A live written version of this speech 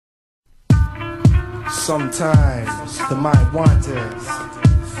Sometimes the mind wanders.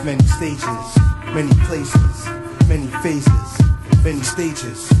 Many stages, many places, many phases, many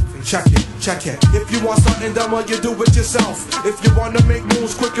stages. Check it, check it. If you want something done, well, you do it yourself. If you wanna make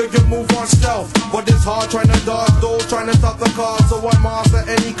moves quicker, you move on stealth. But it's hard trying to dodge those trying to stop the cars. So one master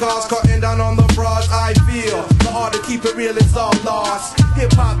any cars cutting down on the frauds. I feel the art to keep it real is all lost.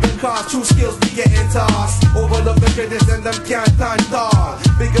 Hip hop and cars, true skills be getting tossed. Overlook the critics and them can't time stars.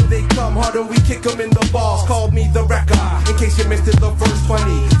 Bigger they come, harder we kick them in the balls. Call me the wrecker, in case you missed it the first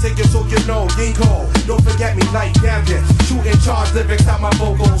 20. Take it so you know, Ginkgo. Don't forget me like Gambit. Shooting charge lyrics out my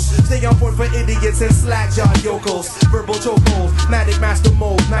vocals. Stay on point for idiots and slack jaw yokels. Verbal chokeholds, matic master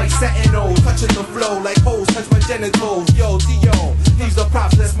mode. Nice setting O's, touching the flow like hoes touch my genitals. Yo, T.O., these are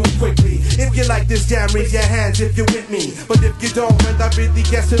props, let's move quickly. If you like this jam, raise your hands if you're with me. But if you don't, then I really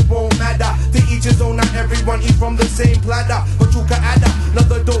guess it won't matter. To each his own, not everyone eat from the same platter. But you can add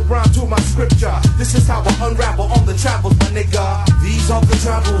another dope rhyme to my scripture. This is how I unravel on the travels, my nigga. These are the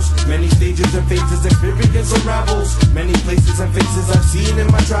travels, many stages and phases, experience unravels. Many places and faces I've seen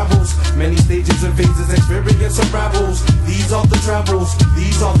in my travels. Many stages and phases, experience unravels. These are the travels,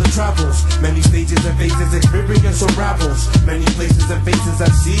 these are the travels. Many stages and phases, experience unravels. Many places and faces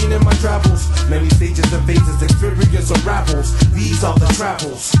I've seen in my travels. Many stages and phases, experience unravels. These are the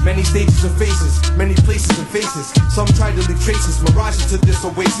travels. Many stages and phases, many places and faces. Some try to leave traces, mirages to this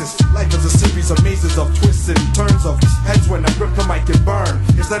oasis. Life is a series of mazes of twists and turns of heads. When I grip the mic and burn,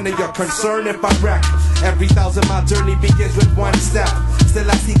 it's none of your concern if I wreck. Every 1,000-mile journey begins with one step. Still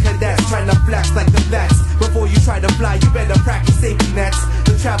I see cadets trying to flex like the vets. Before you try to fly, you better practice safety nets.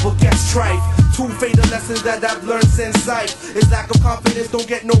 The travel gets trife. Two fatal lessons that I've learned since sight is lack of confidence, don't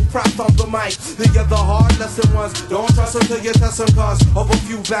get no props off the mic. The other hard lesson ones, don't trust until you test them, cause of a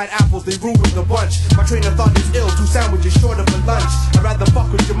few bad apples, they ruin the bunch. My train of thought is ill, 2 sandwiches short of a lunch. I'd rather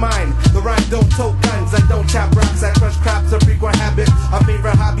fuck with your mind. The rhyme don't tote guns, I don't chap rocks, I crush craps, a frequent habit. A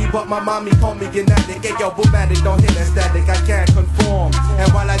favorite hobby, but my mommy called me Ignant. Hey yo, boommatic, don't hit that static, I can't conform.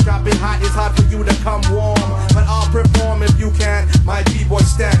 And while I drop it hot, it's hard for you to come warm. But I'll perform if you can. My b-boy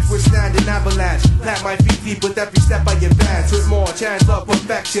stance, withstand an avalanche. Plant my feet deep with every step I advance. With more chance of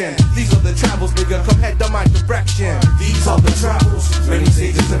perfection. These are the travels, nigga, come head to my direction. These are the travels, many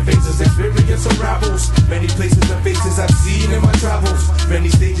stages and phases, experience unravels. Many places and faces I've seen in my travels. Many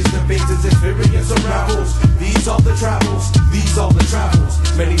stages and phases, experience unravels. These are the travels, these are the travels.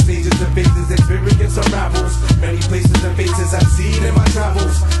 Many stages and phases, experience unravels. Many places and faces I've seen in my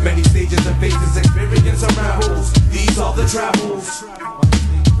travels. Many stages and phases, experience unravels. These are the travels.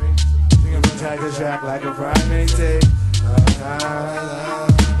 Tag a track like a primate tape.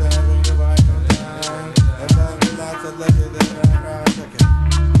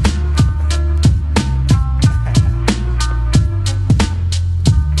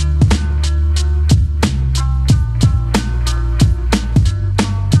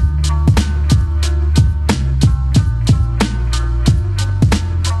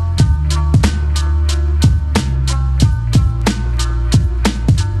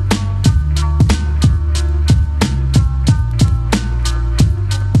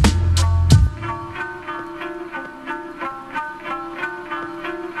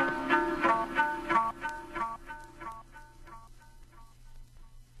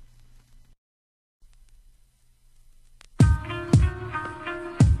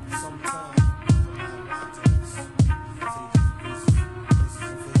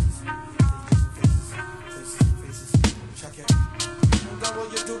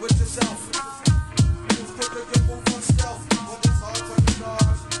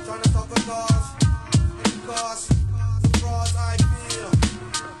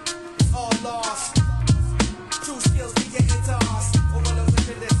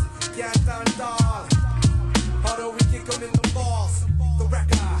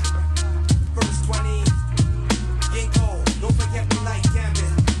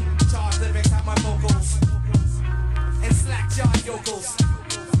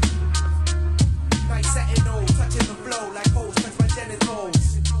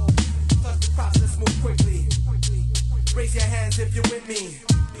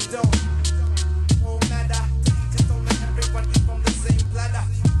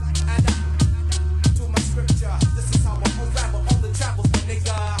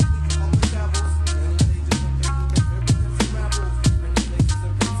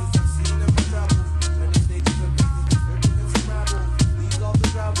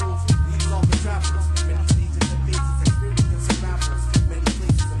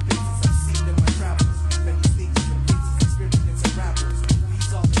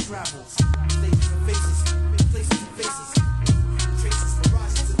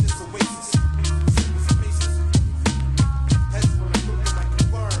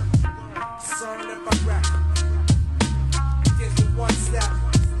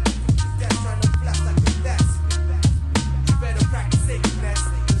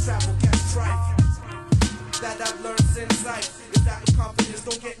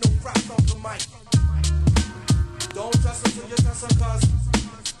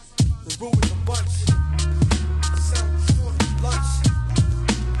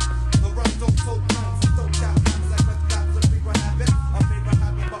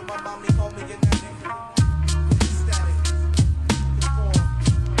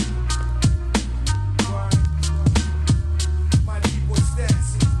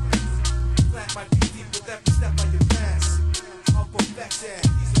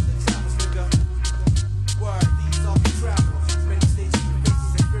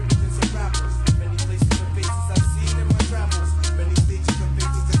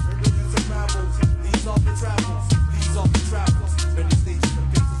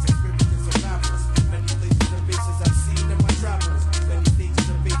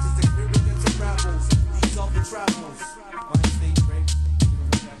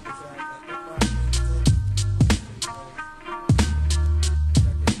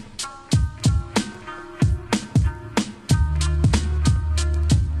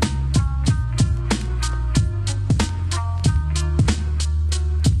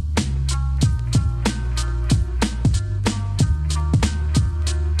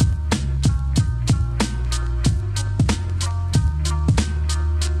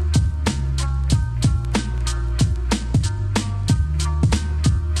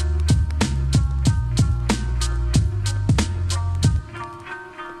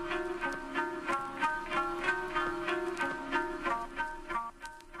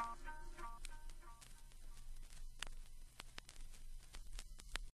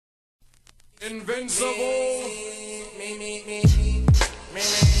 Invincible. Me,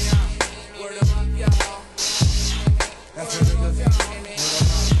 word em up, y'all. That's what niggas do.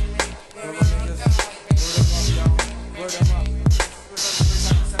 Word em up, word em up.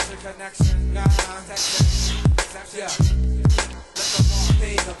 Connection, yeah. Let the law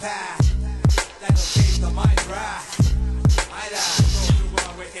pave the path. Let them pave the mind right. I don't do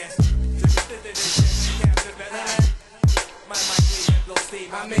wrong with it. My mind can't blow steam.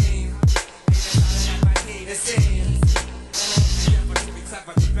 I mean, my need is seen.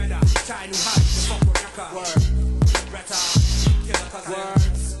 Try new heights, the fuck with record. Word, reta, killer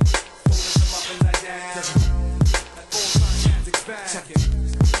cousins. Pulling them up and let down. Like full-time hands expand. Check it.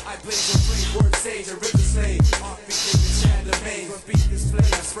 I blaze a free word sage, a rhythm slave. R.I.P the shadow maze. When beat display,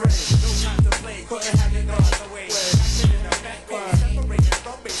 I spray. No time to play, couldn't have it no other way. Action in a back way. Separated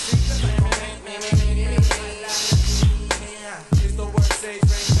from basic. It's the word sage,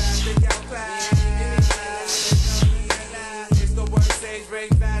 ring fast, think out class. It's the word sage, ring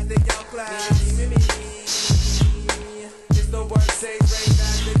fast, think out class. It's the word sage, ring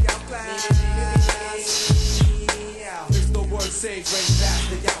fast, think out class. It's the word sage, ring fast,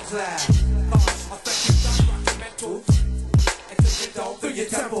 think out class. Affect you, rock your mental. And take it down through your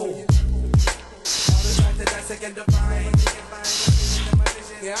temple. All the time to dissect and define.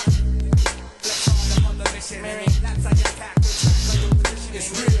 Yeah. Flex hard upon the mission. That's how you attack the track on your position. It's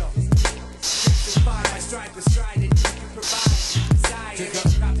real. I strive to stride it. You provide. Desire.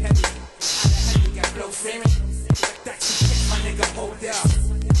 Rap heavy. Out of heavy, got blow free. Like that you kick my nigga, hold down.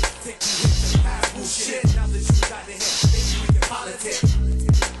 Take you hit the past bullshit. Now that you got the hit, maybe we can politic.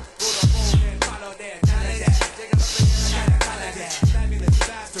 Go to home and follow that. None of that. Take it up in here, I got that. Fabulous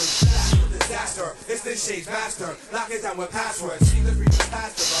bastard. Blast with disaster. It's this shades master. Lock it down with passwords. See the freedom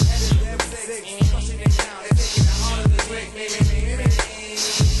pastor. I'm headed there with six. Pushing it down and taking it all of the drink.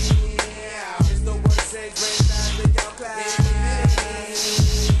 It's the word sage, rain fast, think out class.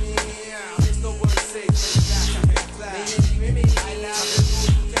 It's the word sage, rain fast, think out class.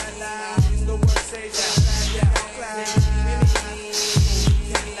 I love it, it's the word sage, rain fast, think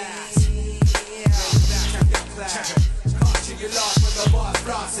out class. Caution, you lost when the boss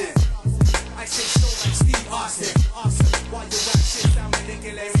flossing. I say so like Steve Austin. Awesome, while you rap shit sound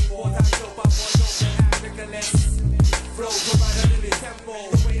ridiculous. 4 times dope, I'm more dope than Africanless. Flow go right under the tempo.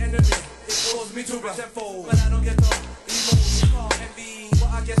 The way enemy, it calls me to resentful. But I don't get the emotion called envy. Well,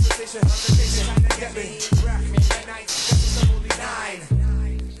 I guess the station trying to get me.